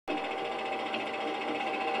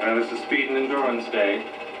This is Speed and Endurance Day.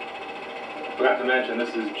 Forgot to mention, this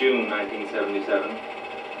is June 1977.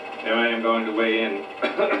 Now I am going to weigh in.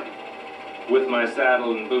 With my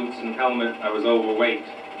saddle and boots and helmet, I was overweight.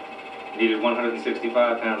 Needed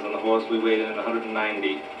 165 pounds on the horse. We weighed in at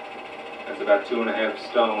 190. That's about 2.5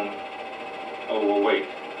 stone overweight.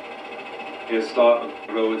 Here's start of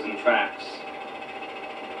roads and tracks.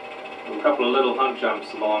 There were a couple of little hunt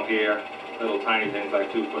jumps along here, little tiny things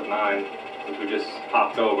like 2'9", which we just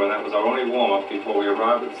hopped over, and that was our only warm-up before we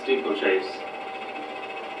arrived at the Steeplechase.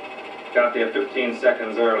 Got there 15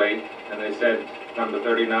 seconds early, and they said, number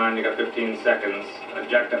 39, you got 15 seconds. I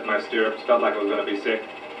jacked up my stirrups, felt like I was going to be sick,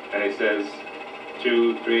 and he says,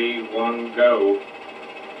 2, 3, 1, go.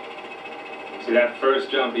 See, that first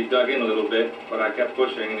jump, he dug in a little bit, but I kept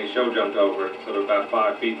pushing, and he show jumped over it, sort of about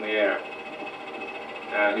 5 feet in the air.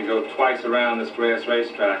 He go twice around this grass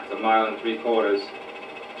racetrack, it's 1.75 miles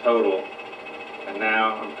total. And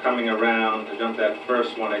now I'm coming around to jump that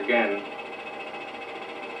first one again.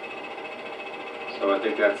 So I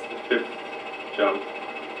think that's the 5th jump.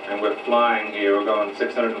 And we're flying here, we're going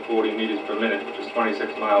 640 meters per minute, which is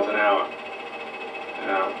 26 miles an hour.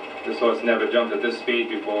 Now, this horse never jumped at this speed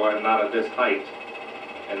before and not at this height.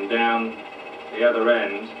 And down the other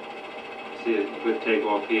end, see a good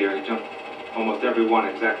takeoff here, he jumped almost every one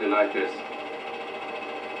exactly like this.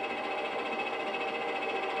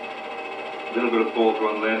 A little bit of falter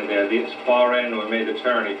on the landing there. The far end, when we made the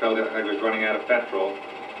turn, he felt that I was running out of petrol,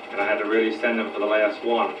 and I had to really send him for the last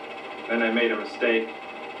one. Then I made a mistake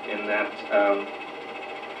in that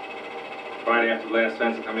Friday after the last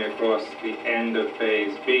fence, coming across the end of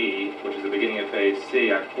Phase B, which is the beginning of Phase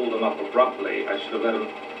C, I pulled him up abruptly. I should have let him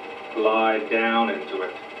glide down into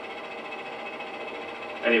it.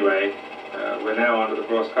 Anyway, we're now onto the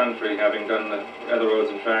cross country, having done the other roads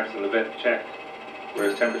and tracks and the vet check, where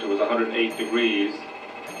his temperature was 108 degrees,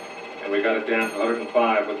 and we got it down to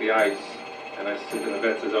 105 with the ice. And I said, and the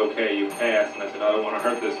vet says, okay, you passed. And I said, I don't want to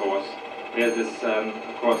hurt this horse. Here's this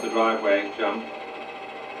across the driveway jump.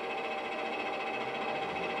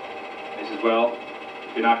 He says, well,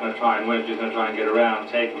 if you're not going to try and win, if you're just going to try and get around,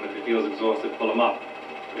 take him. If he feels exhausted, pull him up.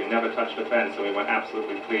 But he never touched the fence, so we went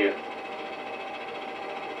absolutely clear.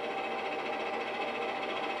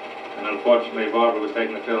 And unfortunately, Barbara was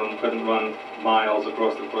taking the film, couldn't run miles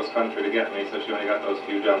across the cross country to get me, so she only got those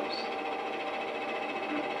few jumps.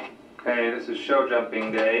 Okay, this is show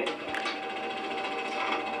jumping day.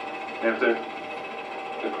 After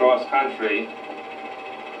the cross country,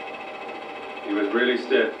 he was really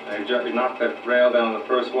stiff. He knocked that rail down on the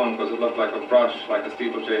first one because it looked like a brush, like a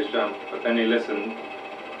steeplechase jump, but then he listened,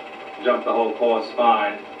 jumped the whole course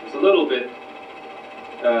fine. It was a little bit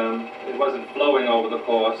it wasn't flowing over the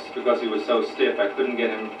course because he was so stiff. I couldn't get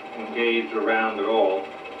him engaged around at all.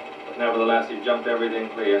 But nevertheless, he jumped everything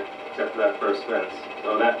clear except for that first fence.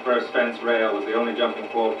 So that first fence rail was the only jumping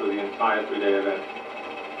fall through the entire 3-day event.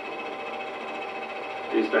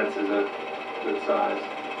 These fences are good size.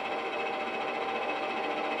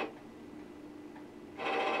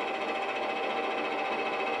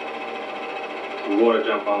 A water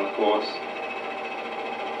jump on the course,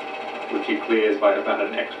 which he clears by about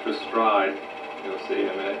an extra stride. You'll see in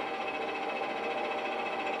a minute.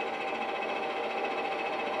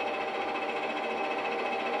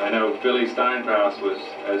 I know Billy Steinkraus was,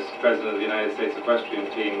 as president of the United States Equestrian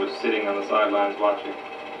Team, was sitting on the sidelines watching.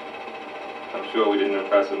 I'm sure we didn't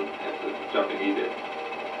impress him after the jumping he did.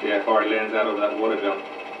 See how far he lands out over that water jump.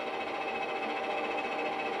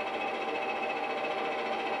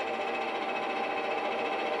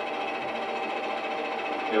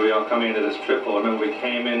 Here we are coming into this triple. Remember, we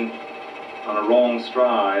came in on a wrong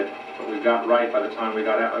stride, but we got right by the time we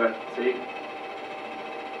got out of that, see?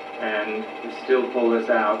 And we still pull this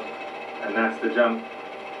out, and that's the jump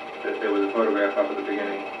that there was a photograph of at the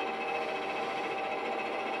beginning.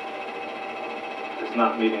 It's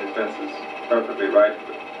not meeting his fences perfectly right,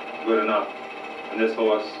 but good enough. And this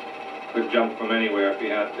horse could jump from anywhere if he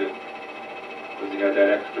had to, because he had that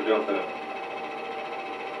extra jump in him.